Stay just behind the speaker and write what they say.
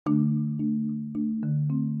Praise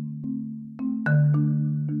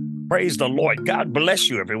the Lord. God bless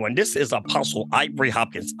you, everyone. This is Apostle Ivory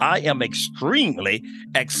Hopkins. I am extremely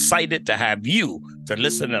excited to have you to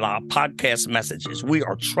listen to our podcast messages. We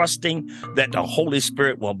are trusting that the Holy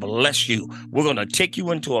Spirit will bless you. We're going to take you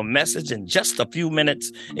into a message in just a few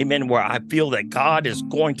minutes, amen, where I feel that God is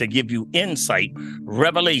going to give you insight,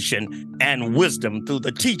 revelation, and wisdom through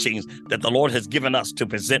the teachings that the Lord has given us to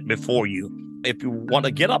present before you. If you want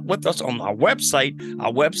to get up with us on our website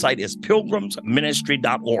is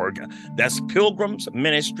pilgrimsministry.org. That's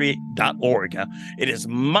pilgrimsministry.org. It is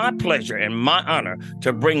my pleasure and my honor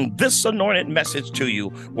to bring this anointed message to you,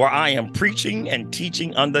 where I am preaching and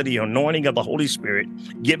teaching under the anointing of the Holy Spirit,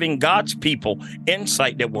 giving God's people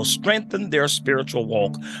insight that will strengthen their spiritual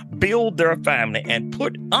walk, build their family, and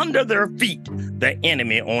put under their feet the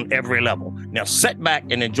enemy on every level. Now sit back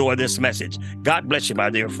and enjoy this message. God bless you,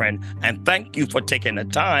 my dear friend, and thank you for taking the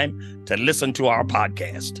time to listen to our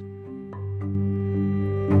podcast.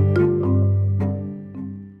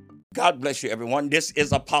 God bless you, everyone. This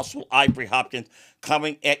is Apostle Ivory Hopkins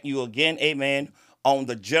coming at you again, amen, on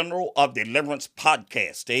the General of Deliverance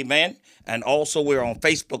podcast, amen. And also we're on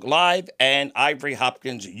Facebook Live and Ivory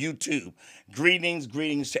Hopkins YouTube.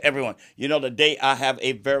 Greetings to everyone. You know, today I have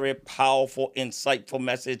a very powerful, insightful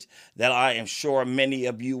message that I am sure many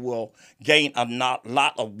of you will gain a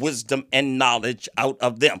lot of wisdom and knowledge out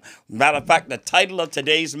of them. Matter of fact, the title of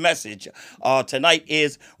today's message tonight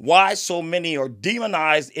is Why So Many Are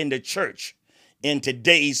Demonized in the Church in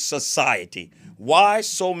Today's Society. Why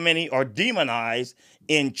so many are demonized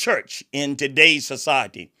in church in today's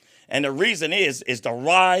society. And the reason is the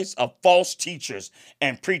rise of false teachers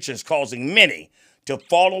and preachers causing many to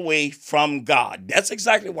fall away from God. That's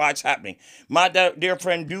exactly why it's happening. My dear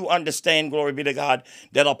friend, do understand, glory be to God,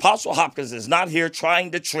 that Apostle Hopkins is not here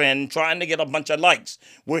trying to trend, trying to get a bunch of likes.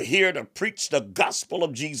 We're here to preach the gospel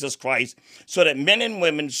of Jesus Christ so that men and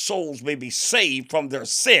women's souls may be saved from their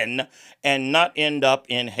sin and not end up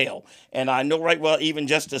in hell. And I know right well, even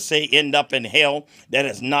just to say end up in hell, that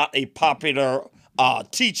is not a popular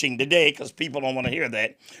teaching today, because people don't want to hear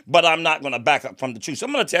that, but I'm not going to back up from the truth. So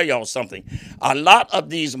I'm going to tell y'all something. A lot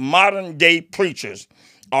of these modern day preachers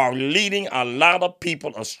are leading a lot of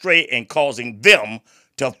people astray and causing them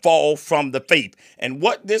to fall from the faith. And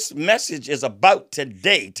what this message is about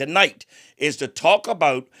tonight, is to talk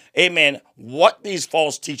about, amen, what these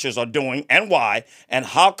false teachers are doing and why, and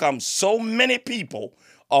how come so many people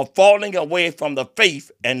are falling away from the faith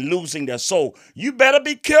and losing their soul. You better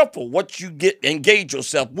be careful what you engage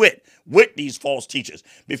yourself with these false teachers.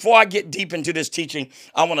 Before I get deep into this teaching,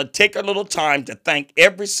 I want to take a little time to thank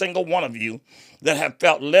every single one of you that have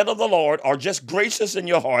felt led of the Lord or just gracious in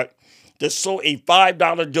your heart to sow a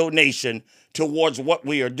 $5 donation towards what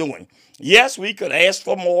we are doing. Yes, we could ask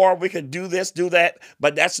for more, we could do this, do that,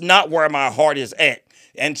 but that's not where my heart is at.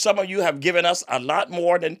 And some of you have given us a lot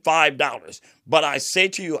more than $5. But I say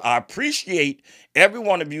to you, I appreciate every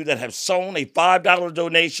one of you that have sown a $5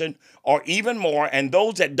 donation or even more. And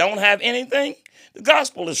those that don't have anything, the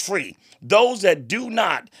gospel is free. Those that do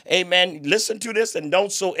not, amen, listen to this and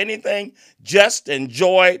don't sow anything, just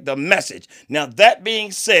enjoy the message. Now, that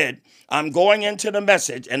being said, I'm going into the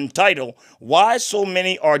message entitled, Why So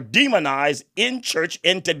Many Are Demonized in Church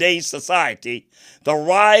in Today's Society, the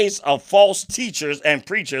Rise of False Teachers and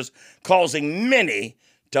Preachers Causing Many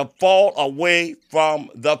to Fall Away from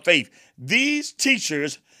the Faith. These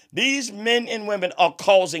teachers, these men and women are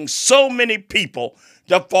causing so many people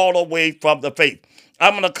to fall away from the faith.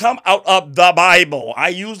 I'm going to come out of the Bible. I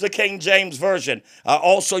use the King James Version. I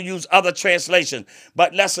also use other translations.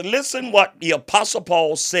 But let's listen what the Apostle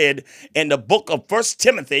Paul said in the book of 1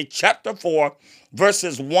 Timothy chapter 4,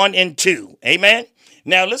 verses 1 and 2. Amen?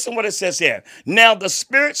 Now listen what it says here. Now the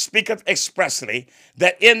Spirit speaketh expressly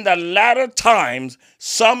that in the latter times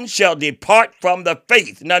some shall depart from the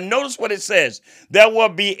faith. Now notice what it says. There will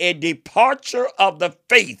be a departure of the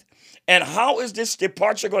faith. And how is this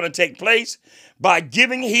departure going to take place? By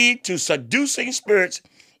giving heed to seducing spirits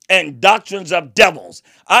and doctrines of devils.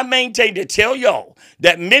 I maintain to tell y'all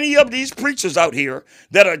that many of these preachers out here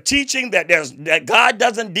that are teaching that God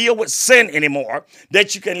doesn't deal with sin anymore,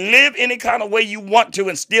 that you can live any kind of way you want to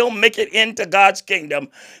and still make it into God's kingdom,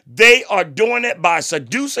 they are doing it by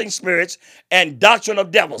seducing spirits and doctrine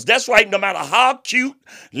of devils. That's right. No matter how cute,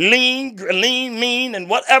 lean, mean, and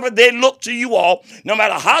whatever they look to you all, no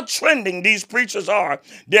matter how trending these preachers are,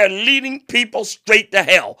 they're leading people straight to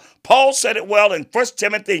hell. Paul said it well in 1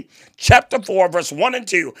 Timothy chapter 4, verse 1 and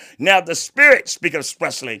 2. Now the Spirit speaketh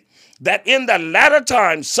expressly that in the latter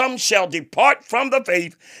times some shall depart from the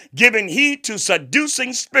faith, giving heed to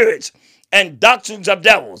seducing spirits and doctrines of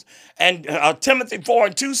devils. And Timothy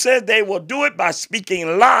 4:2 says they will do it by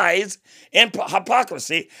speaking lies and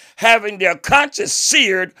hypocrisy, having their conscience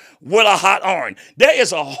seared with a hot iron. There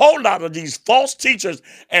is a whole lot of these false teachers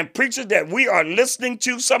and preachers that we are listening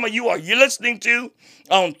to. Some of you are listening to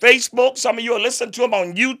on Facebook. Some of you are listening to them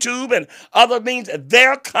on YouTube and other means.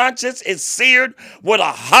 Their conscience is seared with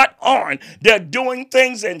a hot iron. They're doing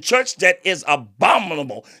things in church that is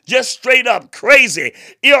abominable, just straight up crazy,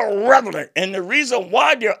 irreverent. And the reason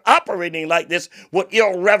why they're operating like this with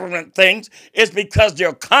irreverent things is because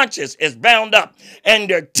their conscience is bound up and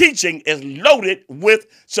their teaching is loaded with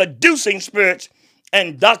seducing spirits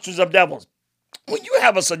and doctrines of devils. When you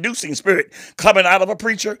have a seducing spirit coming out of a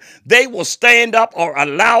preacher, they will stand up or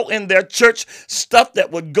allow in their church stuff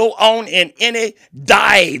that would go on in any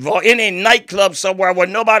dive or any nightclub somewhere where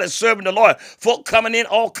nobody's serving the Lord. Folk coming in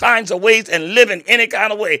all kinds of ways and living any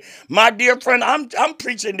kind of way. My dear friend, I'm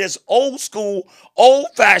preaching this old school, old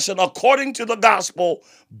fashioned, according to the gospel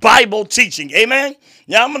Bible teaching. Amen.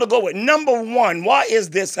 Now I'm going to go with number one. Why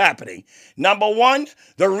is this happening? Number one,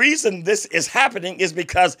 the reason this is happening is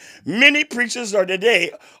because many preachers of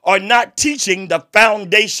today are not teaching the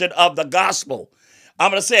foundation of the gospel. I'm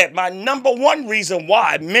going to say it. My number one reason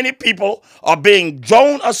why many people are being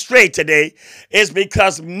drawn astray today is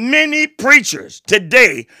because many preachers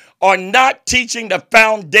today are not teaching the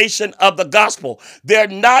foundation of the gospel. They're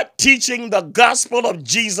not teaching the gospel of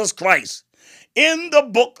Jesus Christ. In the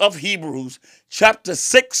book of Hebrews, chapter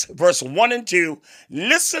 6, verse 1 and 2,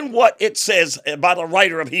 listen what it says by the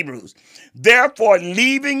writer of Hebrews. Therefore,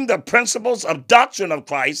 leaving the principles of doctrine of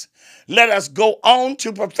Christ, let us go on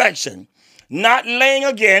to perfection, not laying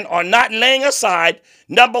again or not laying aside,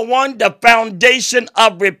 number one, the foundation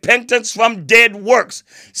of repentance from dead works.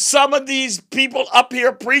 Some of these people up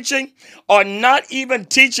here preaching are not even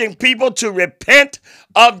teaching people to repent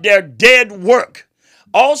of their dead work.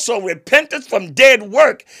 Also, repentance from dead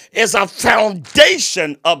work is a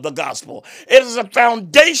foundation of the gospel. It is a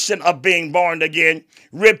foundation of being born again,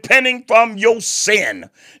 repenting from your sin.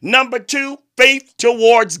 Number two, faith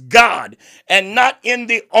towards God and not in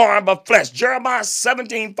the arm of flesh. Jeremiah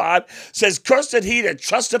 17:5 says, cursed he that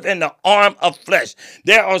trusteth in the arm of flesh.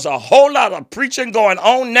 There is a whole lot of preaching going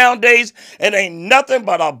on nowadays. It ain't nothing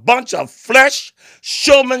but a bunch of flesh,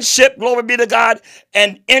 showmanship, glory be to God,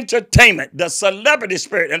 and entertainment, the celebrity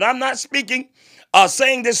spirit. And I'm not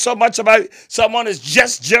saying this so much about someone is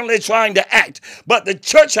just generally trying to act, but the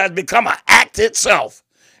church has become an act itself.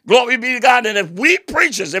 Glory be to God. And if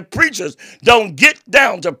preachers don't get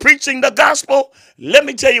down to preaching the gospel, let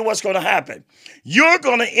me tell you what's going to happen. You're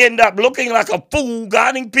going to end up looking like a fool,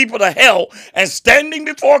 guiding people to hell and standing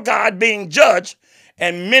before God being judged.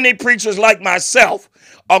 And many preachers like myself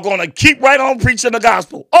are going to keep right on preaching the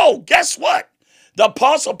gospel. Oh, guess what? The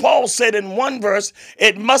Apostle Paul said in one verse,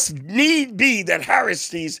 it must need be that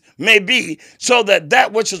heresies may be, so that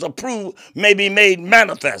that which is approved may be made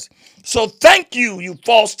manifest. So thank you, you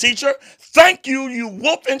false teacher. Thank you, you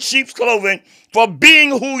wolf in sheep's clothing, for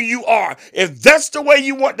being who you are. If that's the way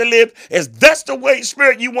you want to live, if that's the way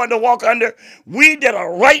spirit you want to walk under, we that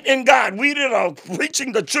are right in God, we that are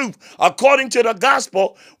preaching the truth according to the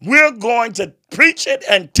gospel, we're going to preach it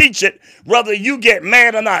and teach it, whether you get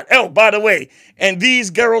mad or not. Oh, by the way, and these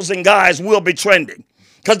girls and guys will be trending.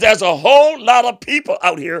 Because there's a whole lot of people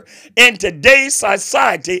out here in today's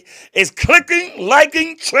society is clicking,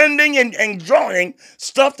 liking, trending, and drawing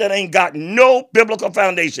stuff that ain't got no biblical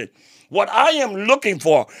foundation. What I am looking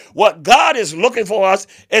for, what God is looking for us,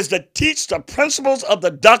 is to teach the principles of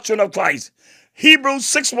the doctrine of Christ. Hebrews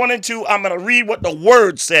 6, 1 and 2, I'm going to read what the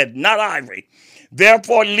word said, not Ivory.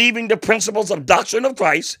 Therefore, leaving the principles of doctrine of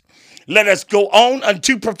Christ, let us go on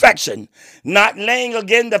unto perfection, not laying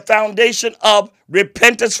again the foundation of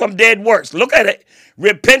repentance from dead works. Look at it.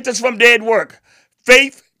 Repentance from dead work.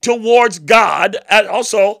 Faith towards God, and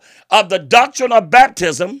also of the doctrine of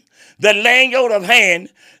baptism, the laying on of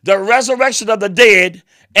hand, the resurrection of the dead,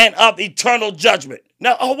 and of eternal judgment.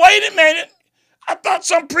 Now, wait a minute. I thought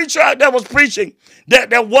some preacher out there was preaching that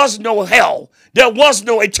there was no hell. There was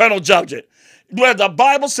no eternal judgment. Where the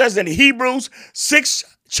Bible says in Hebrews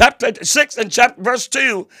 6, chapter 6 and chapter verse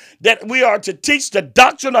 2, that we are to teach the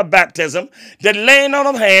doctrine of baptism, the laying on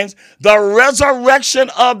of hands, the resurrection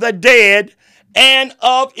of the dead, and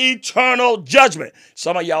of eternal judgment.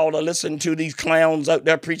 Some of y'all are listening to these clowns out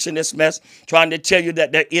there preaching this mess, trying to tell you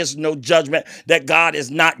that there is no judgment, that God is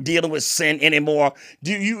not dealing with sin anymore.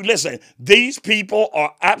 Do you listen? These people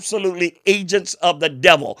are absolutely agents of the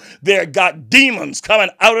devil. They've got demons coming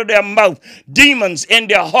out of their mouth, demons in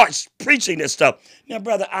their hearts preaching this stuff. Now,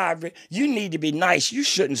 Brother Ivory, you need to be nice. You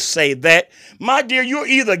shouldn't say that. My dear, you're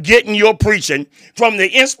either getting your preaching from the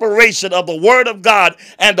inspiration of the Word of God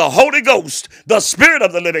and the Holy Ghost, the Spirit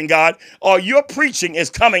of the living God, or your preaching is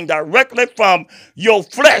coming directly from your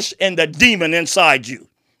flesh and the demon inside you.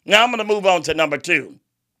 Now, I'm going to move on to number two.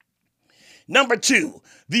 Number two,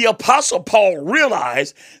 the Apostle Paul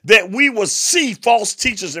realized that we will see false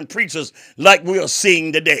teachers and preachers like we are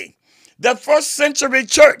seeing today. The first century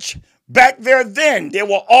church, back there then, they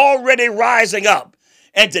were already rising up.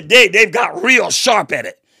 And today, they've got real sharp at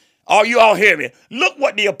it. Are you all hearing me? Look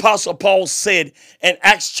what the Apostle Paul said in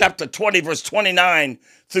Acts chapter 20, verse 29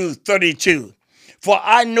 through 32. For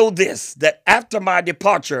I know this, that after my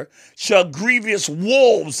departure shall grievous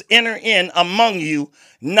wolves enter in among you,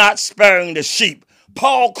 not sparing the sheep.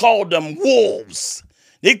 Paul called them wolves.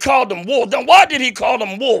 He called them wolves. Now, why did he call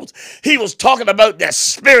them wolves? He was talking about that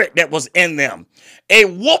spirit that was in them. A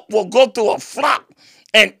wolf will go through a flock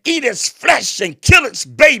and eat its flesh and kill its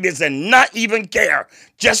babies and not even care,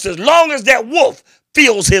 just as long as that wolf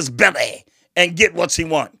fills his belly and get what he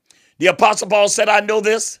wants. The Apostle Paul said, I know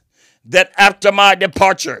this, that after my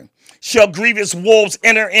departure shall grievous wolves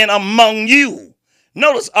enter in among you.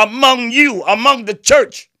 Notice, among you, among the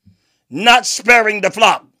church, not sparing the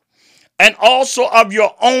flock. And also of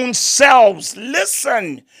your own selves.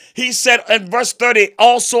 Listen, he said in verse 30,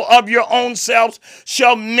 also of your own selves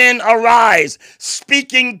shall men arise,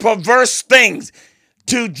 speaking perverse things,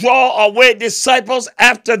 to draw away disciples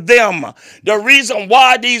after them. The reason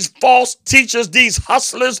why these false teachers, these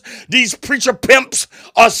hustlers, these preacher pimps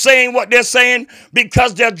are saying what they're saying,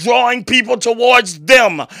 because they're drawing people towards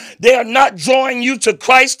them. They are not drawing you to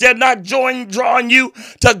Christ. They're not drawing you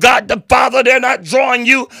to God the Father. They're not drawing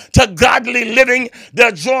you to godly living.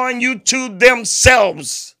 They're drawing you to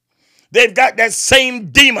themselves. They've got that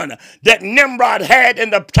same demon that Nimrod had in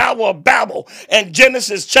the Tower of Babel in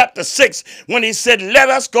Genesis chapter 6 when he said, let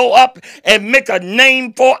us go up and make a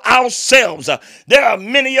name for ourselves. There are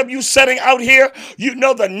many of you sitting out here. You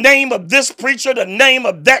know the name of this preacher, the name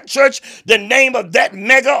of that church, the name of that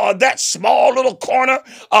mega or that small little corner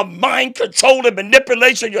of mind control and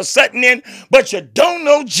manipulation you're sitting in, but you don't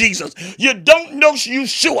know Jesus. You don't know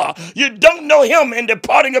Yeshua. You don't know him in the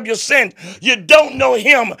parting of your sin. You don't know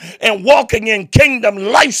him and walking in kingdom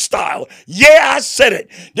lifestyle. Yeah, I said it.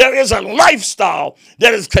 There is a lifestyle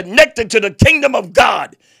that is connected to the kingdom of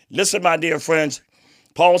God. Listen, my dear friends.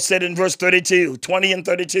 Paul said in verse 32, 20 and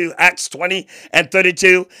 32, Acts 20 and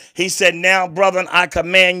 32, he said, now, brethren, I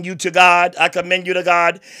commend you to God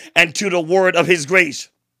and to the word of his grace,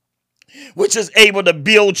 which is able to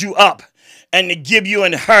build you up and to give you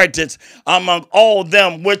inheritance among all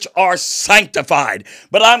them which are sanctified.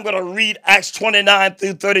 But I'm going to read Acts 29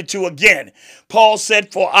 through 32 again. Paul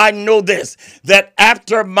said, for I know this, that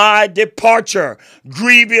after my departure,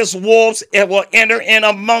 grievous wolves will enter in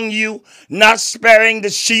among you, not sparing the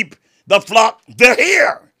sheep, the flock. They're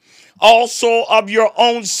here. Also of your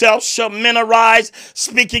own self shall men arise,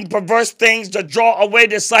 speaking perverse things to draw away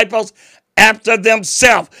disciples after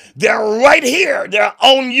themselves. They're right here. They're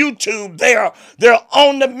on YouTube. They're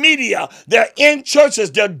on the media. They're in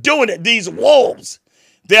churches. They're doing it. These wolves.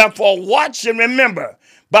 Therefore, watch and remember,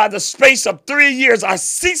 by the space of 3 years, I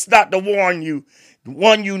cease not to warn you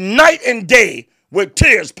night and day with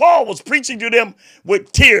tears. Paul was preaching to them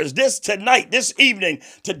with tears. Tonight, this evening,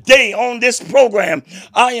 today on this program,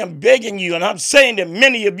 I am begging you, and I'm saying to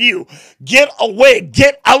many of you, get away,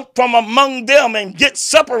 get out from among them and get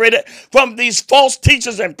separated from these false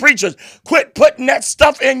teachers and preachers. Quit putting that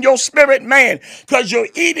stuff in your spirit, man, because you're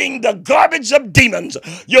eating the garbage of demons.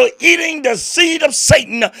 You're eating the seed of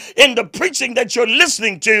Satan in the preaching that you're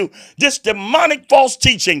listening to, this demonic false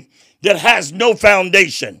teaching that has no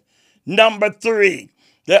foundation. Number 3,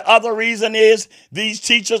 the other reason is these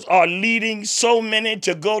teachers are leading so many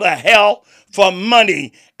to go to hell for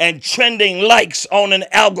money and trending likes on an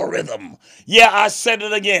algorithm. Yeah, I said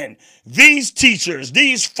it again. These teachers,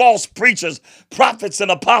 these false preachers, prophets and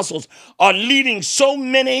apostles are leading so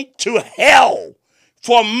many to hell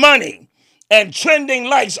for money and trending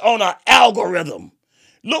likes on an algorithm.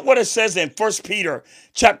 Look what it says in 1 Peter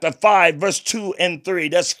chapter 5, verse 2 and 3.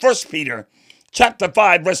 That's 1 Peter chapter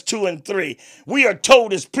 5, verse 2 and 3. We are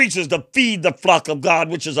told as preachers to feed the flock of God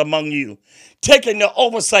which is among you, taking the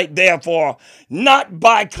oversight, therefore, not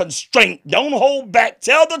by constraint. Don't hold back.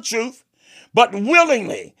 Tell the truth. but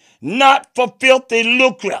willingly, not for filthy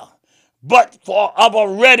lucre, but for of a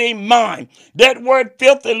ready mind. That word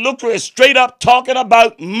filthy lucre is straight up talking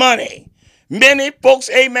about money. Many folks,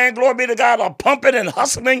 amen, glory be to God, are pumping and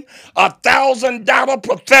hustling $1,000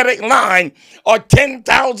 prophetic line or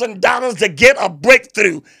 $10,000 to get a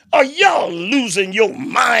breakthrough. Are y'all losing your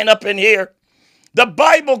mind up in here? The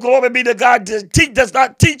Bible, glory be to God, does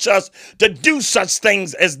not teach us to do such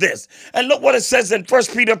things as this. And look what it says in 1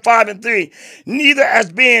 Peter 5:3. Neither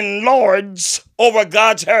as being lords over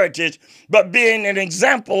God's heritage, but being an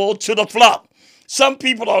example to the flock. Some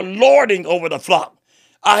people are lording over the flock.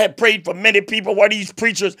 I have prayed for many people where these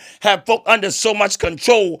preachers have folk under so much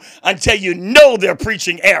control until you know they're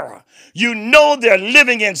preaching error. You know they're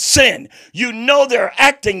living in sin. You know they're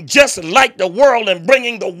acting just like the world and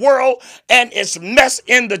bringing the world and its mess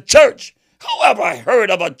in the church. Who ever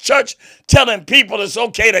heard of a church telling people it's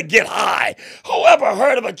okay to get high? Who ever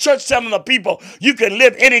heard of a church telling the people you can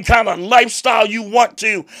live any kind of lifestyle you want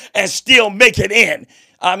to and still make it in?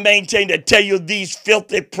 I maintain to tell you these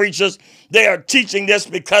filthy preachers, they are teaching this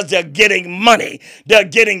because they're getting money. They're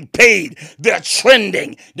getting paid. They're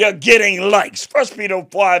trending. They're getting likes. 1 Peter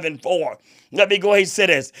 5:4. Let me go ahead and say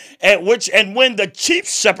this. And when the chief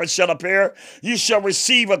shepherd shall appear, you shall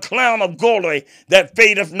receive a crown of glory that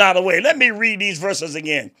fadeth not away. Let me read these verses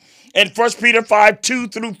again. In 1 Peter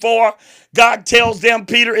 5:2-4, God tells them,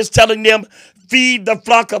 Peter is telling them, feed the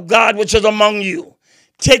flock of God which is among you,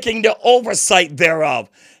 taking the oversight thereof,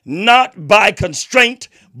 not by constraint,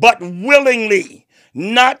 but willingly,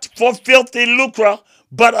 not for filthy lucre,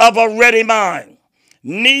 but of a ready mind.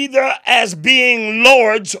 Neither as being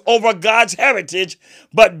lords over God's heritage,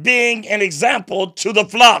 but being an example to the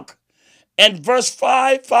flock. And verse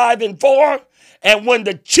 5:4, and when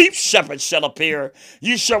the chief shepherd shall appear,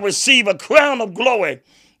 you shall receive a crown of glory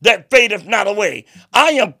that fadeth not away.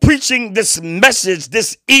 I am preaching this message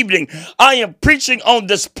this evening. I am preaching on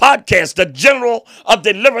this podcast, the General of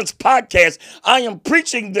Deliverance podcast. I am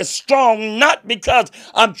preaching this strong, not because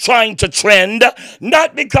I'm trying to trend,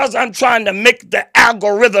 not because I'm trying to make the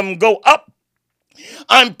algorithm go up.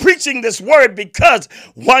 I'm preaching this word because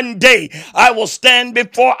one day I will stand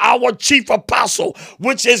before our chief apostle,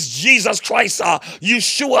 which is Jesus Christ.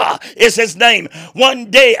 Yeshua is his name.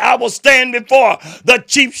 One day I will stand before the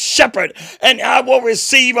chief shepherd and I will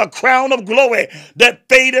receive a crown of glory that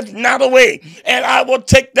fadeth not away. And I will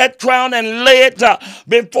take that crown and lay it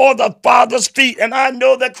before the Father's feet. And I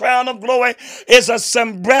know the crown of glory is a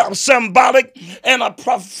symbolic and a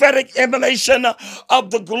prophetic emanation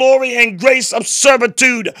of the glory and grace of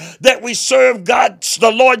servitude that we serve God,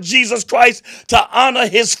 the Lord Jesus Christ, to honor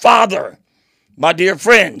his Father. My dear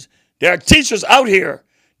friends, there are teachers out here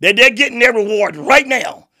that they're getting their reward right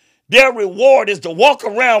now. Their reward is to walk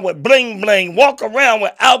around with bling bling, walk around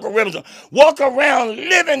with algorithms, walk around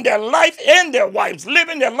living their life and their wives,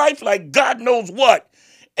 living their life like God knows what.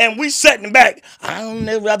 And we sitting back, I don't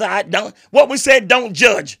know whether I don't. What we said, don't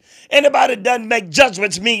judge. Anybody that doesn't make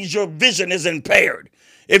judgments means your vision is impaired.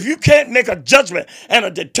 If you can't make a judgment and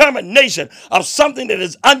a determination of something that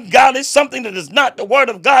is ungodly, something that is not the word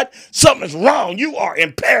of God, something is wrong. You are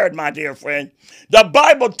impaired, my dear friend. The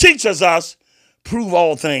Bible teaches us, prove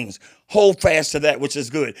all things, hold fast to that which is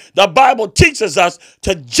good. The Bible teaches us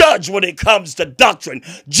to judge when it comes to doctrine,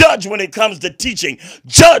 judge when it comes to teaching,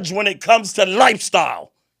 judge when it comes to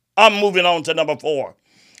lifestyle. I'm moving on to number 4.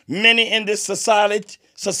 Many in this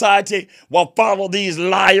society will follow these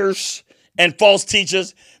liars and false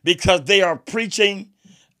teachers because they are preaching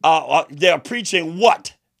what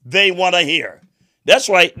they want to hear. That's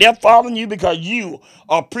right. They're following you because you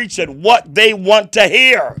are preaching what they want to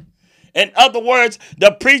hear. In other words,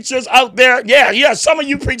 the preachers out there, some of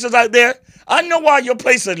you preachers out there, I know why your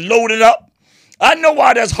place is loaded up. I know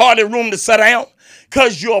why there's hardly room to sit down,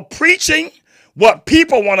 because you're preaching what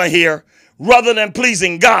people want to hear rather than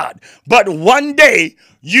pleasing God. But one day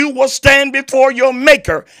you will stand before your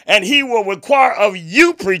maker and he will require of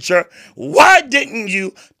you, preacher, why didn't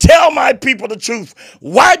you tell my people the truth?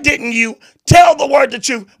 Why didn't you tell the word the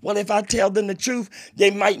truth? Well, if I tell them the truth,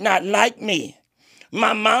 they might not like me.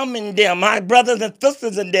 My mom and them, my brothers and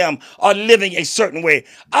sisters and them are living a certain way.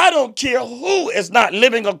 I don't care who is not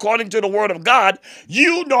living according to the word of God.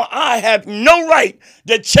 You know I have no right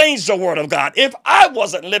to change the word of God. If I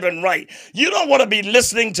wasn't living right, you don't want to be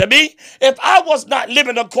listening to me. If I was not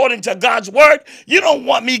living according to God's word, you don't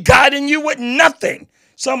want me guiding you with nothing.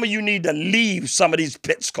 Some of you need to leave some of these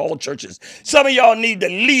pits called churches. Some of y'all need to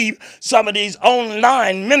leave some of these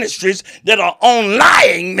online ministries that are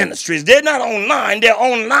online ministries. They're not online, they're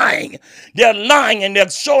online. They're lying and they're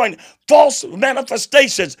showing false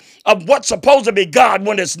manifestations of what's supposed to be God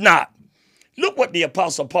when it's not. Look what the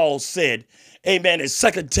Apostle Paul said, amen, in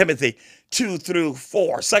 2 Timothy 2 through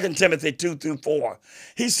 4. 2 Timothy 2 through 4.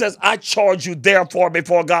 He says, I charge you therefore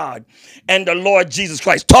before God and the Lord Jesus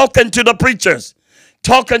Christ. Talking to the preachers,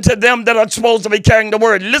 talking to them that are supposed to be carrying the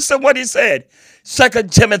word. Listen what he said. 2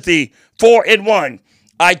 Timothy 4 and 1.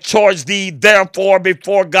 I charge thee therefore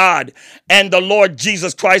before God and the Lord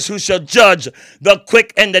Jesus Christ, who shall judge the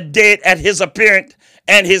quick and the dead at his appearance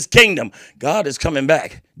and his kingdom. God is coming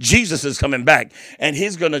back. Jesus is coming back, and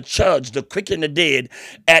he's going to judge the quick and the dead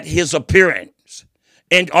at his appearance.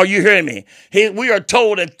 And are you hearing me? We are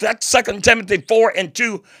told in 2 Timothy 4 and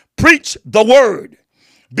 2, preach the word.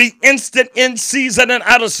 Be instant in season and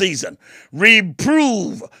out of season.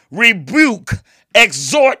 Reprove, rebuke,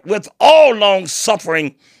 exhort with all long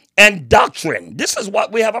suffering and doctrine. This is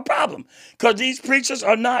what we have a problem, because these preachers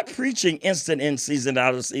are not preaching instant in season,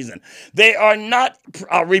 out of season. They are not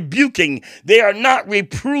rebuking. They are not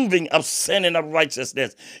reproving of sin and of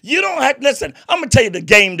righteousness. You don't have, listen, I'm going to tell you the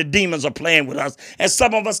game the demons are playing with us. And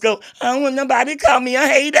some of us go, I don't want nobody to call me a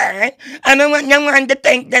hater. I don't want no one to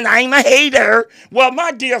think that I'm a hater. Well,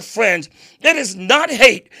 my dear friends, it is not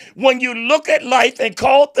hate when you look at life and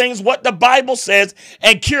call things what the Bible says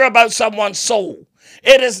and care about someone's soul.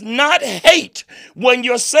 It is not hate when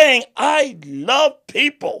you're saying, I love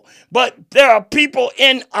people, but there are people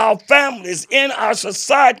in our families, in our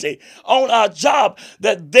society, on our job,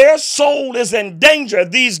 that their soul is in danger.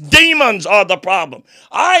 These demons are the problem.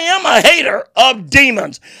 I am a hater of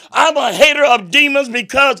demons. I'm a hater of demons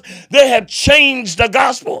because they have changed the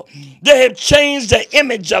gospel. They have changed the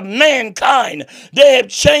image of mankind. They have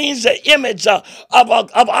changed the image of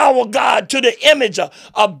our God to the image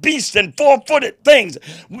of beasts and four-footed things.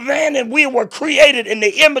 Man, and we were created in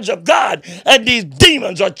the image of God, and these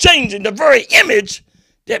demons are changing the very image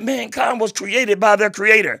that mankind was created by their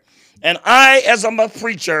creator. And I, as I'm a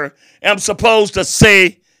preacher, am supposed to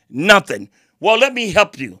say nothing. Well, let me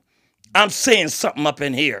help you. I'm saying something up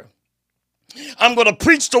in here. I'm going to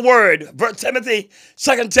preach the word.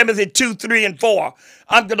 2 Timothy 2, 3, and 4.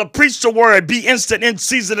 I'm going to preach the word. Be instant in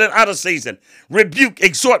season and out of season. Rebuke,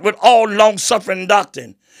 exhort with all long suffering and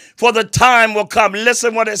doctrine. For the time will come.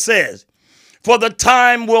 Listen what it says. For the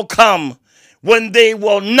time will come when they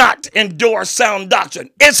will not endure sound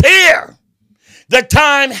doctrine. It's here. The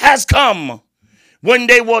time has come when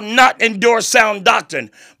they will not endure sound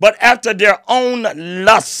doctrine, but after their own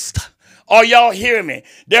lust. Are y'all hearing me?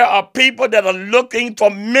 There are people that are looking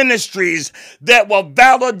for ministries that will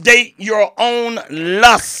validate your own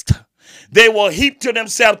lust. They will heap to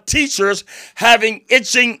themselves teachers having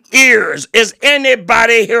itching ears. Is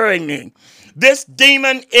anybody hearing me? This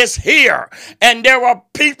demon is here, and there are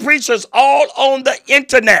preachers all on the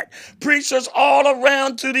internet, preachers all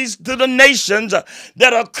around to the nations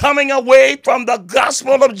that are coming away from the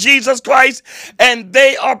gospel of Jesus Christ, and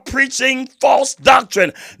they are preaching false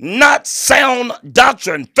doctrine, not sound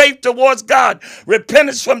doctrine, faith towards God,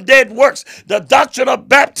 repentance from dead works, the doctrine of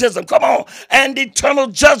baptism, come on, and eternal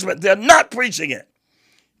judgment. They're not preaching it.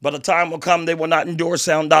 But a time will come they will not endure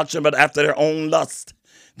sound doctrine, but after their own lust.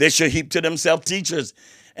 They should heap to themselves teachers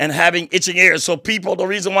and having itching ears. So people, the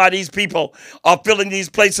reason why these people are filling these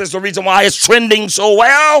places, the reason why it's trending so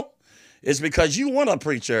well is because you want a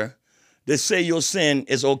preacher that say your sin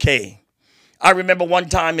is okay. I remember one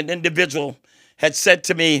time an individual had said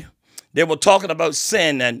to me, they were talking about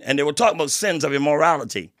sin and they were talking about sins of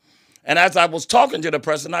immorality. And as I was talking to the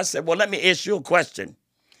person, I said, well, let me ask you a question.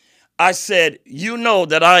 I said, you know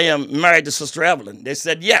that I am married to Sister Evelyn. They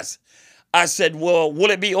said, yes. I said, well, will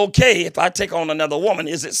it be okay if I take on another woman?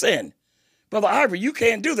 Is it sin? Brother Ivory, you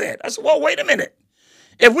can't do that. I said, well, wait a minute.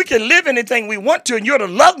 If we can live anything we want to and you're to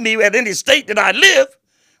love me at any state that I live,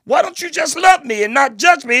 why don't you just love me and not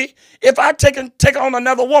judge me if I take on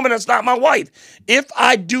another woman that's not my wife? If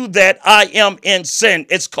I do that, I am in sin.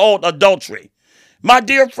 It's called adultery. My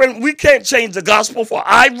dear friend, we can't change the gospel for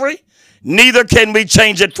Ivory. Neither can we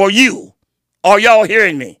change it for you. Are y'all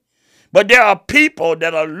hearing me? But there are people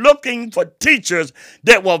that are looking for teachers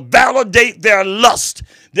that will validate their lust.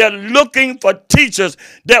 They're looking for teachers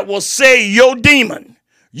that will say your demon,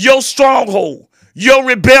 your stronghold, your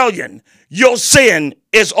rebellion, your sin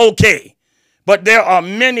is okay. But there are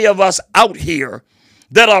many of us out here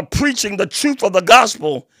that are preaching the truth of the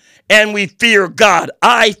gospel, and we fear God.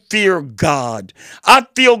 I fear God. I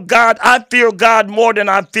fear God. I fear God more than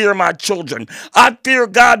I fear my children. I fear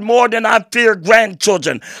God more than I fear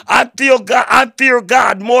grandchildren. I fear God. I fear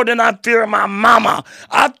God more than I fear my mama.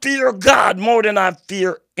 I fear God more than I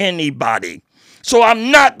fear anybody. So I'm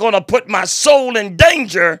not going to put my soul in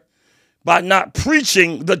danger by not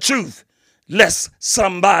preaching the truth. lest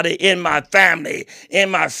somebody in my family,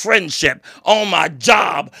 in my friendship, on my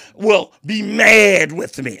job will be mad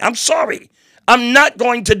with me. I'm sorry. I'm not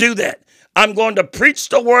going to do that. I'm going to preach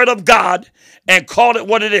the word of God and call it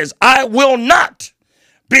what it is. I will not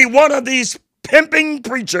be one of these pimping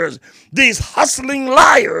preachers, these hustling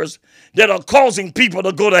liars that are causing people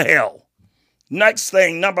to go to hell. Next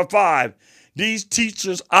thing, number 5, these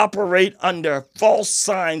teachers operate under false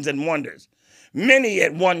signs and wonders. Many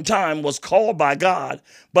at one time was called by God,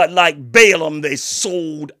 but like Balaam, they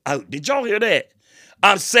sold out. Did y'all hear that?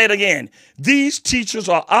 I'll say it again. These teachers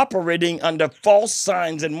are operating under false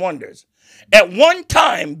signs and wonders. At one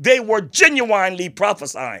time, they were genuinely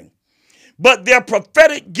prophesying, but their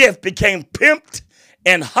prophetic gift became pimped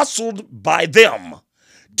and hustled by them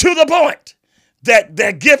to the point that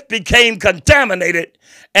their gift became contaminated,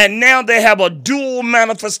 and now they have a dual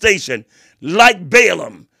manifestation like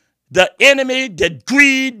Balaam. The enemy, the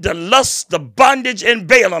greed, the lust, the bondage in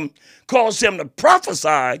Balaam caused him to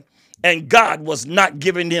prophesy, and God was not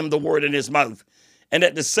giving him the word in his mouth. And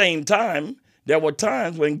at the same time, there were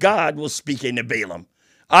times when God was speaking to Balaam.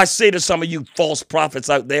 I say to some of you false prophets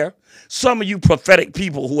out there, some of you prophetic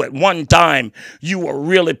people who at one time you were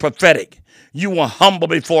really prophetic, you were humble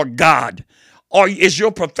before God. Is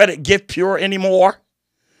your prophetic gift pure anymore?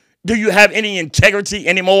 Do you have any integrity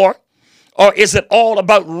anymore? Or is it all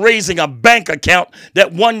about raising a bank account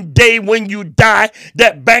that one day when you die,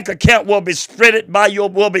 that bank account will be spread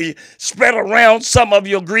around some of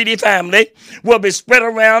your greedy family, will be spread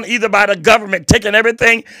around either by the government taking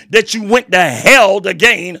everything that you went to hell to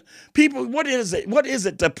gain? People, what is it? What is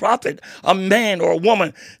it to profit a man or a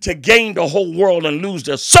woman to gain the whole world and lose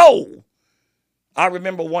their soul? I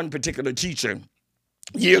remember one particular teacher.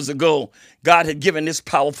 Years ago, God had given this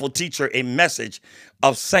powerful teacher a message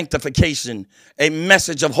of sanctification, a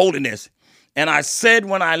message of holiness. And I said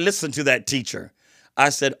when I listened to that teacher, I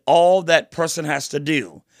said, all that person has to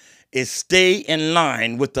do is stay in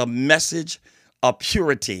line with the message of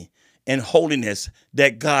purity and holiness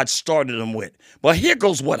that God started them with. But here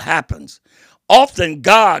goes what happens. Often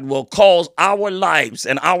God will cause our lives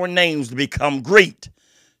and our names to become great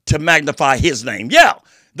to magnify his name. Yeah.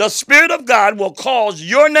 The Spirit of God will cause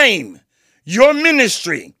your name, your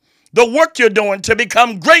ministry, the work you're doing to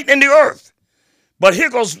become great in the earth. But here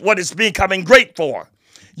goes what it's becoming great for.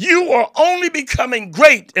 You are only becoming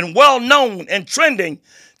great and well known and trending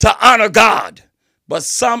to honor God. But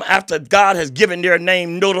some, after God has given their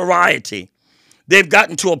name notoriety, they've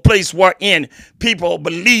gotten to a place wherein people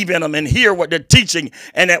believe in them and hear what they're teaching.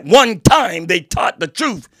 And at one time they taught the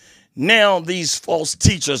truth. Now these false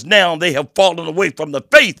teachers, now they have fallen away from the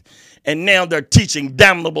faith, and now they're teaching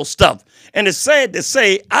damnable stuff. And it's sad to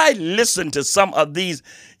say, I listen to some of these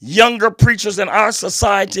younger preachers in our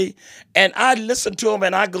society, and I listen to them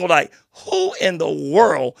and I go like, who in the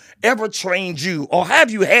world ever trained you, or have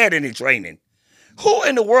you had any training? Who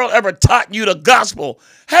in the world ever taught you the gospel?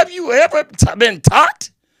 Have you ever been taught?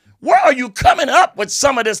 Where are you coming up with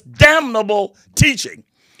some of this damnable teaching?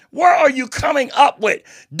 Where are you coming up with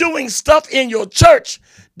doing stuff in your church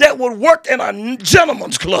that would work in a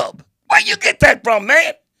gentleman's club? Where you get that from,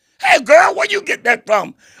 man? Hey, girl, where you get that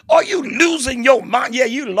from? Are you losing your mind? Yeah,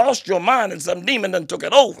 you lost your mind and some demon done took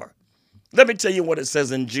it over. Let me tell you what it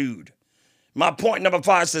says in Jude. My point number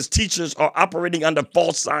 5 says teachers are operating under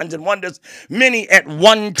false signs and wonders. Many at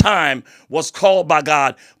one time was called by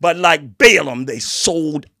God, but like Balaam, they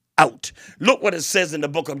sold out. Look what it says in the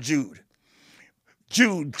book of Jude.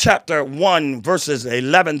 Jude chapter 1, verses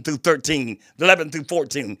 11 through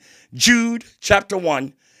 14. Jude chapter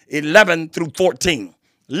 1, 11 through 14.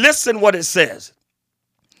 Listen what it says.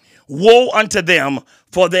 Woe unto them,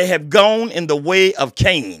 for they have gone in the way of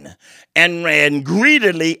Cain, and ran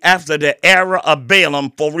greedily after the error of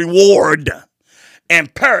Balaam for reward,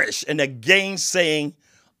 and perished in the gainsaying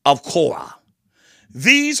of Korah.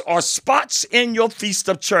 These are spots in your feast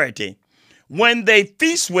of charity, when they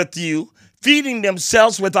feast with you, feeding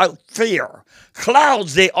themselves without fear.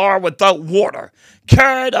 Clouds they are without water,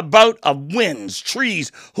 carried about of winds,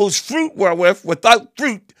 trees whose fruit wherewith without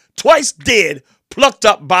fruit, twice dead, plucked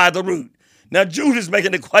up by the root. Now Jude is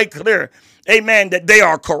making it quite clear, amen, that they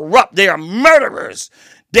are corrupt, they are murderers.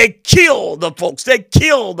 They kill the folks, they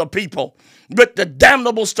kill the people with the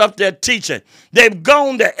damnable stuff they're teaching. They've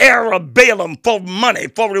gone the error of Balaam for money,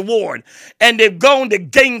 for reward, and they've gone the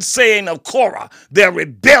gainsaying of Korah. They're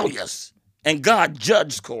rebellious. And God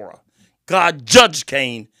judged Korah. God judged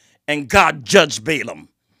Cain. And God judged Balaam.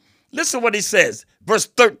 Listen what he says. Verse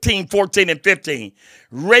 13, 14, and 15.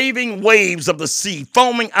 Raving waves of the sea,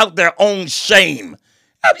 foaming out their own shame.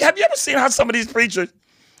 Have you ever seen how some of these preachers,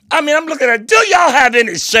 I'm looking at, do y'all have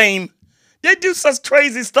any shame? They do such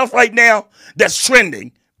crazy stuff right now that's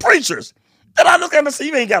trending. Preachers. And I look at them and say,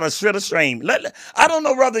 you ain't got a shred of shame. I don't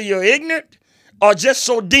know whether you're ignorant or just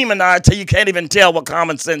so demonized till you can't even tell what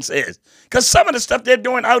common sense is. Because some of the stuff they're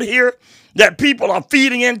doing out here that people are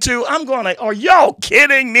feeding into, I'm going like, are y'all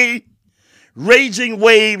kidding me? Raging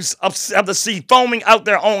waves of the sea, foaming out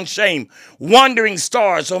their own shame, wandering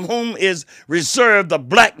stars from whom is reserved the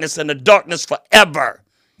blackness and the darkness forever.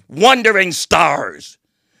 Wandering stars,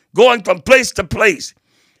 going from place to place,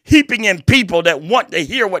 heaping in people that want to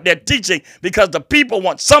hear what they're teaching because the people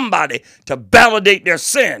want somebody to validate their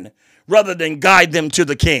sin rather than guide them to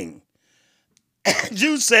the King.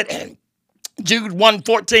 Jude said in Jude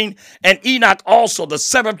 1:14, and Enoch also, the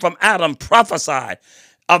seventh from Adam, prophesied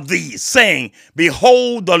of these, saying,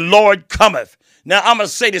 behold, the Lord cometh. Now I'm going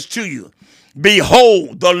to say this to you.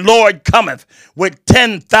 Behold, the Lord cometh with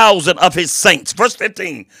 10,000 of his saints. Verse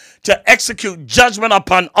 15, to execute judgment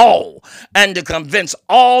upon all and to convince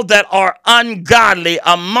all that are ungodly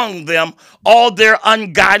among them, all their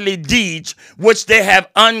ungodly deeds, which they have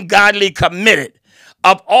ungodly committed,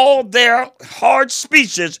 of all their hard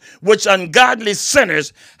speeches, which ungodly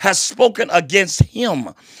sinners has spoken against him.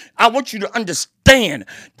 I want you to understand,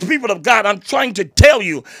 people of God, I'm trying to tell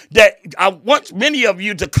you that I want many of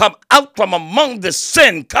you to come out from among this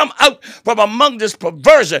sin, come out from among this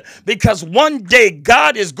perversion, because one day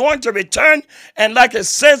God is going to return, and like it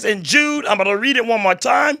says in Jude, I'm going to read it one more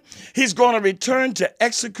time, he's going to return to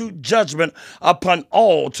execute judgment upon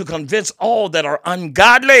all, to convince all that are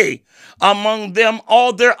ungodly among them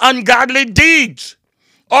all their ungodly deeds.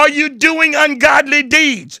 Are you doing ungodly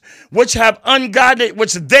deeds which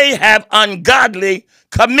they have ungodly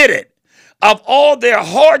committed? Of all their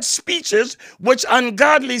hard speeches which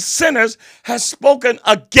ungodly sinners have spoken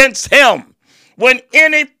against him. When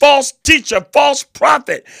any false teacher, false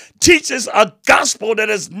prophet teaches a gospel that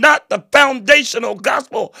is not the foundational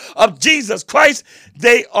gospel of Jesus Christ,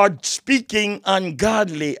 they are speaking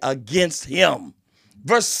ungodly against him.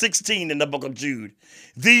 Verse 16 in the book of Jude.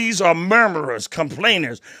 These are murmurers,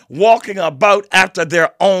 complainers, walking about after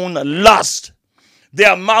their own lust.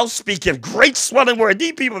 Their mouth speaketh great swelling words.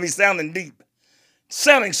 These people be sounding deep,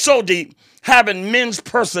 sounding so deep, having men's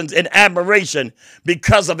persons in admiration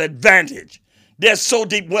because of advantage. They're so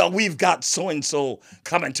deep. Well, we've got so-and-so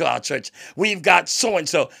coming to our church. We've got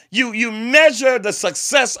so-and-so. You measure the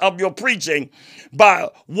success of your preaching by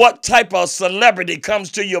what type of celebrity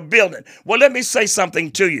comes to your building. Well, let me say something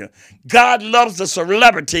to you. God loves the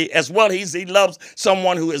celebrity as well as he loves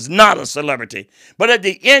someone who is not a celebrity. But at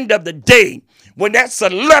the end of the day, when that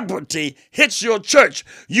celebrity hits your church,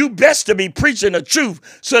 you best to be preaching the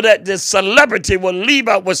truth so that this celebrity will leave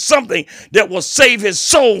out with something that will save his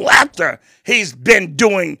soul after he's been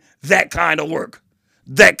doing that kind of work,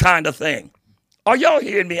 that kind of thing. Are y'all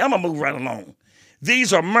hearing me? I'm going to move right along.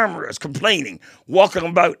 These are murmurers, complaining, walking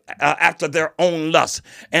about after their own lust,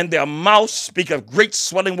 and their mouths speak of great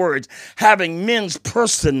swelling words, having men's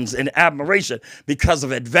persons in admiration because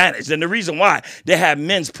of advantage. And the reason why they have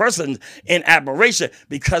men's persons in admiration,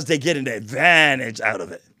 because they get an advantage out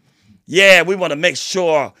of it. Yeah, we want to make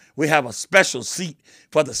sure we have a special seat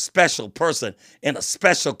for the special person in a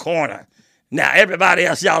special corner. Now, everybody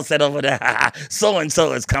else, y'all said over there,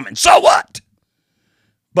 so-and-so is coming. So what?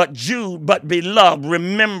 But beloved,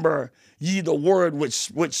 remember ye the word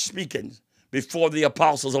which speaketh before the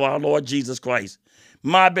apostles of our Lord Jesus Christ.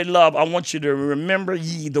 My beloved, I want you to remember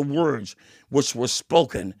ye the words which were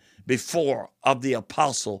spoken before of the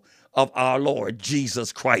apostle of our Lord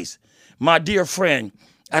Jesus Christ. My dear friend,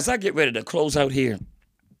 as I get ready to close out here,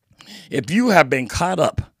 if you have been caught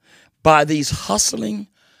up by these hustling,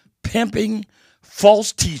 pimping,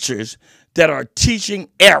 false teachers that are teaching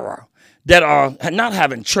error, that are not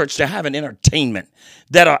having church, they're having entertainment,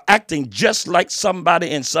 that are acting just like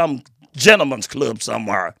somebody in some gentleman's club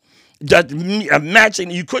somewhere.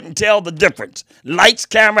 Matching, you couldn't tell the difference. Lights,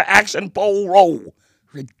 camera, action, pole, roll.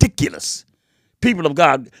 Ridiculous. People of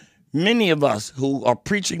God, many of us who are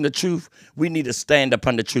preaching the truth, we need to stand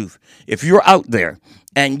upon the truth. If you're out there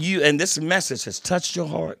and this message has touched your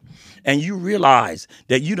heart and you realize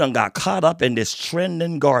that you done got caught up in this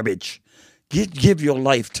trending garbage, give your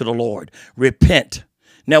life to the Lord. Repent.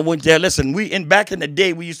 Now, back in the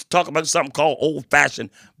day, we used to talk about something called old-fashioned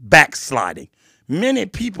backsliding. Many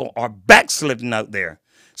people are backsliding out there.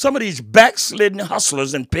 Some of these backslidden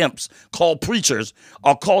hustlers and pimps called preachers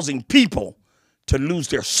are causing people to lose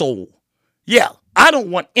their soul. Yeah, I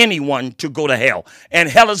don't want anyone to go to hell, and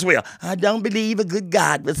hell as well. I don't believe a good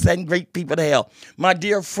God will send great people to hell. My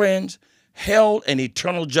dear friends, hell and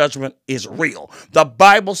eternal judgment is real. The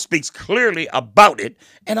Bible speaks clearly about it,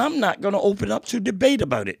 and I'm not going to open up to debate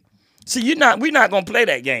about it. See, we're not going to play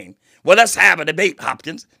that game. Well, let's have a debate,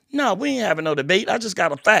 Hopkins. No, we ain't having no debate. I just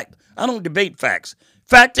got a fact. I don't debate facts.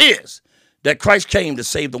 Fact is that Christ came to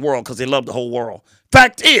save the world because he loved the whole world.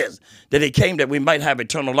 Fact is that he came that we might have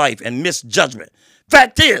eternal life and miss judgment.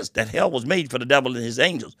 Fact is that hell was made for the devil and his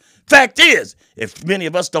angels. Fact is, if many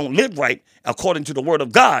of us don't live right according to the word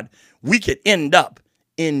of God, we could end up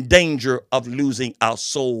in danger of losing our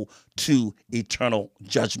soul to eternal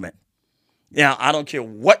judgment. Now, I don't care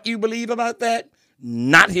what you believe about that.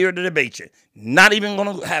 Not here to debate you. Not even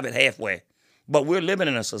going to have it halfway. But we're living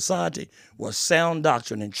in a society where sound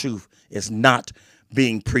doctrine and truth is not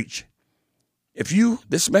being preached. If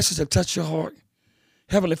this message have touched your heart,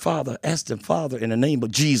 Heavenly Father, ask them, Father, in the name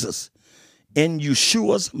of Jesus, in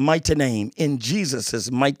Yeshua's mighty name, in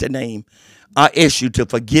Jesus' mighty name, I ask you to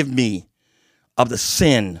forgive me of the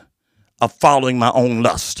sin of following my own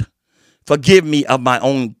lust. Forgive me of my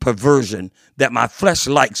own perversion that my flesh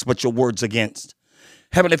likes but your words against.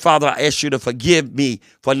 Heavenly Father, I ask you to forgive me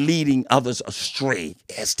for leading others astray.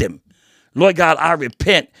 Ask him. Lord God, I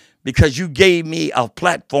repent because you gave me a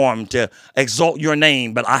platform to exalt your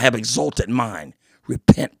name, but I have exalted mine.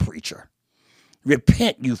 Repent, preacher.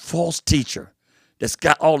 Repent, you false teacher that's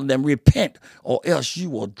got all of them. Repent, or else you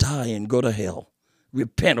will die and go to hell.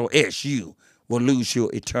 Repent, or else you will lose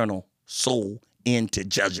your eternal soul into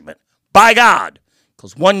judgment. By God,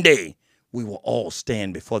 because one day we will all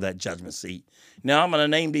stand before that judgment seat. Now, I'm going to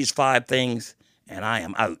name these 5 things, and I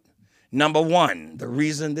am out. Number 1, the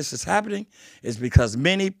reason this is happening is because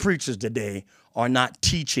many preachers today are not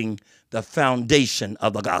teaching the foundation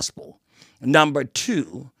of the gospel. Number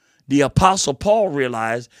 2, the Apostle Paul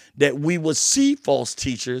realized that we would see false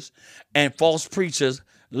teachers and false preachers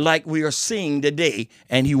like we are seeing today,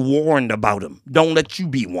 and he warned about them. Don't let you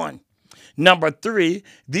be one. Number 3,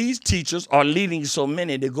 these teachers are leading so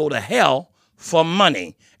many to go to hell for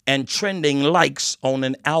money and trending likes on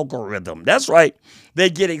an algorithm. That's right. They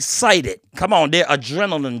get excited. Come on, they're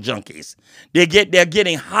adrenaline junkies. They're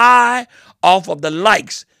getting high off of the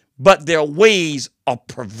likes, but their ways are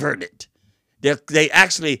perverted.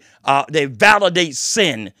 They validate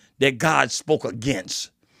sin that God spoke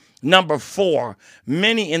against. Number 4,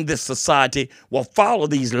 many in this society will follow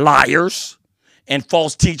these liars and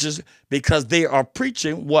false teachers because they are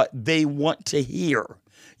preaching what they want to hear.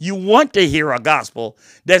 You want to hear a gospel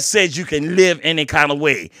that says you can live any kind of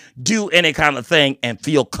way, do any kind of thing, and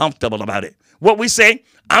feel comfortable about it. What we say,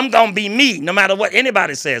 I'm going to be me no matter what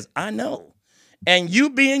anybody says. I know. And you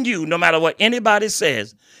being you, no matter what anybody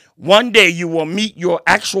says, one day you will meet your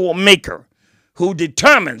actual maker who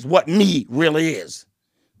determines what me really is.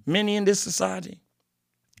 Many in this society,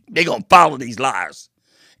 they're going to follow these liars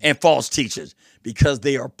and false teachers because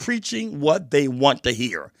they are preaching what they want to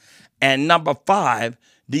hear. And number 5,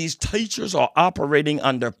 these teachers are operating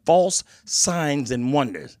under false signs and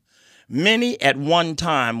wonders. Many at one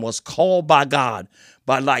time was called by God,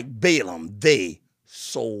 but like Balaam, they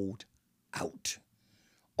sold out.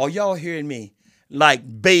 Are y'all hearing me? Like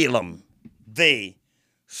Balaam, they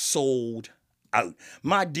sold out.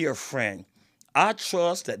 My dear friend, I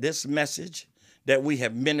trust that this message that we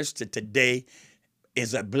have ministered today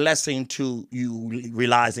is a blessing to you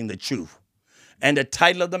realizing the truth. And the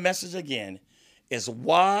title of the message again is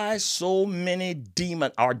why so many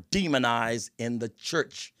are demonized in the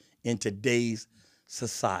church in today's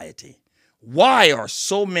society. Why are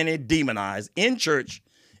so many demonized in church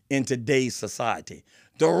in today's society?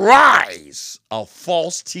 The rise of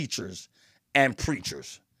false teachers and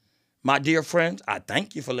preachers. My dear friends, I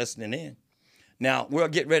thank you for listening in. Now, we'll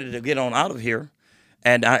get ready to get on out of here.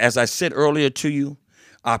 And as I said earlier to you,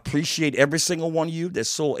 I appreciate every single one of you that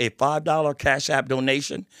sold a $5 Cash App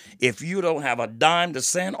donation. If you don't have a dime to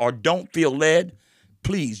send or don't feel led,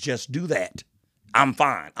 please just do that. I'm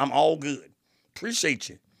fine. I'm all good. Appreciate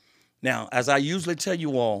you. Now, as I usually tell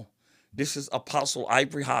you all, this is Apostle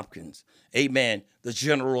Ivory Hopkins, amen, the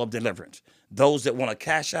General of Deliverance. Those that want to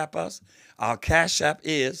Cash App us, our Cash App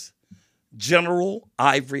is General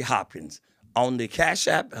Ivory Hopkins. On the Cash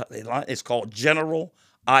App, it's called General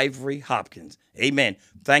Ivory Hopkins. Amen.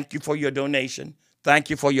 Thank you for your donation. Thank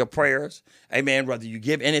you for your prayers. Amen. Whether you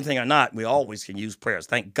give anything or not, we always can use prayers.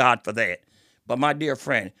 Thank God for that. But my dear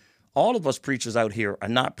friend, all of us preachers out here are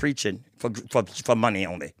not preaching for money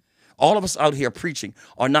only. All of us out here preaching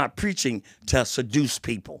are not preaching to seduce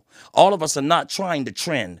people. All of us are not trying to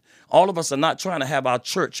trend. All of us are not trying to have our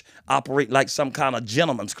church operate like some kind of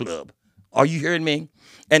gentleman's club. Are you hearing me?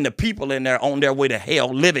 And the people in there on their way to hell,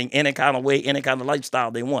 living any kind of way, any kind of lifestyle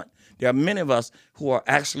they want. There are many of us who are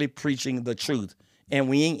actually preaching the truth, and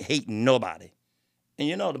we ain't hating nobody. And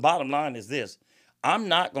you know, the bottom line is this. I'm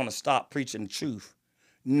not going to stop preaching the truth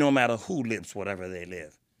no matter who lives whatever they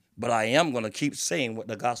live. But I am going to keep saying what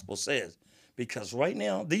the gospel says, because right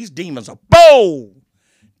now these demons are bold.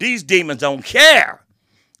 These demons don't care.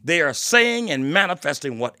 They are saying and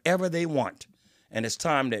manifesting whatever they want. And it's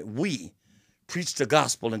time that we preach the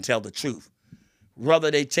gospel and tell the truth.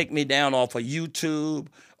 Whether they take me down off of YouTube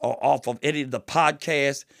or off of any of the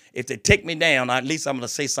podcasts, if they take me down, at least I'm going to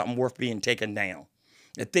say something worth being taken down.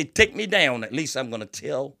 If they take me down, at least I'm going to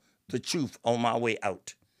tell the truth on my way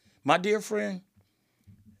out. My dear friend,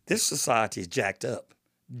 this society is jacked up.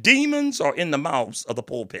 Demons are in the mouths of the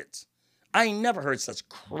pulpits. I ain't never heard such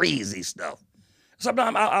crazy stuff.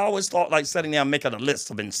 Sometimes I always thought like sitting down making a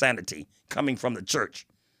list of insanity coming from the church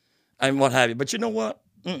and what have you. But you know what?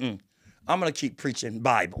 I'm going to keep preaching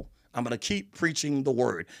Bible. I'm going to keep preaching the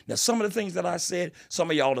word. Now, some of the things that I said, some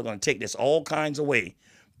of y'all are going to take this all kinds of way.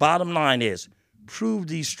 Bottom line is, prove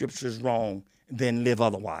these scriptures wrong, then live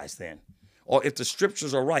otherwise then. Or if the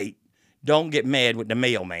scriptures are right, don't get mad with the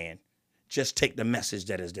mailman. Just take the message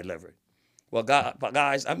that is delivered. Well,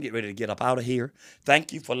 guys, I'm getting ready to get up out of here.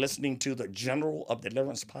 Thank you for listening to the General of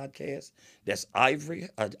Deliverance podcast. That's Ivory,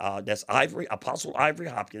 Apostle Ivory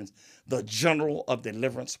Hopkins, the General of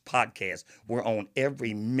Deliverance podcast. We're on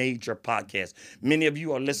every major podcast. Many of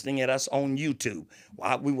you are listening at us on YouTube.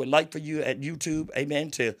 We would like for you at YouTube,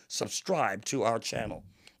 amen, to subscribe to our channel.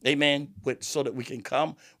 Amen, so that we can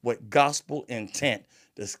come with gospel intent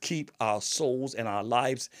to keep our souls and our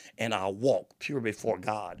lives and our walk pure before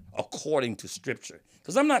God according to Scripture.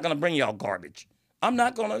 Because I'm not going to bring y'all garbage. I'm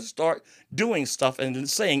not going to start doing stuff and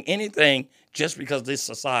saying anything just because this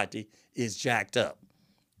society is jacked up.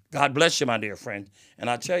 God bless you, my dear friend. And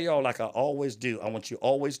I tell y'all, like I always do, I want you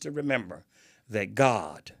always to remember that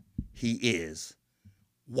God, He is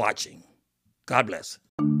watching. God bless.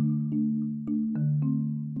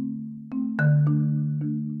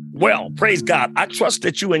 Well, praise God. I trust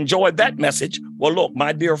that you enjoyed that message. Well, look,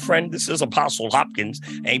 my dear friend, this is Apostle Hopkins.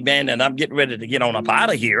 Amen. And I'm getting ready to get on up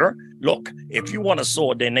out of here. Look, if you want to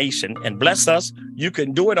sow a donation and bless us, you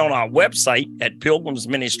can do it on our website at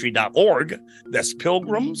pilgrimsministry.org. That's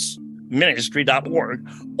pilgrimsministry.org.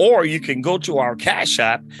 Or you can go to our Cash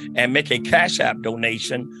App and make a Cash App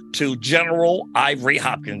donation to General Ivory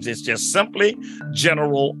Hopkins. It's just simply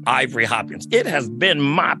General Ivory Hopkins. It has been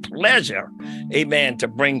my pleasure, amen, to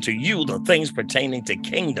bring to you the things pertaining to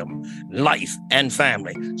kingdom, life, and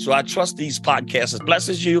family. So I trust these podcasts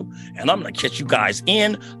blesses you, and I'm going to catch you guys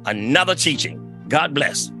in another teaching. God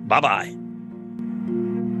bless. Bye-bye.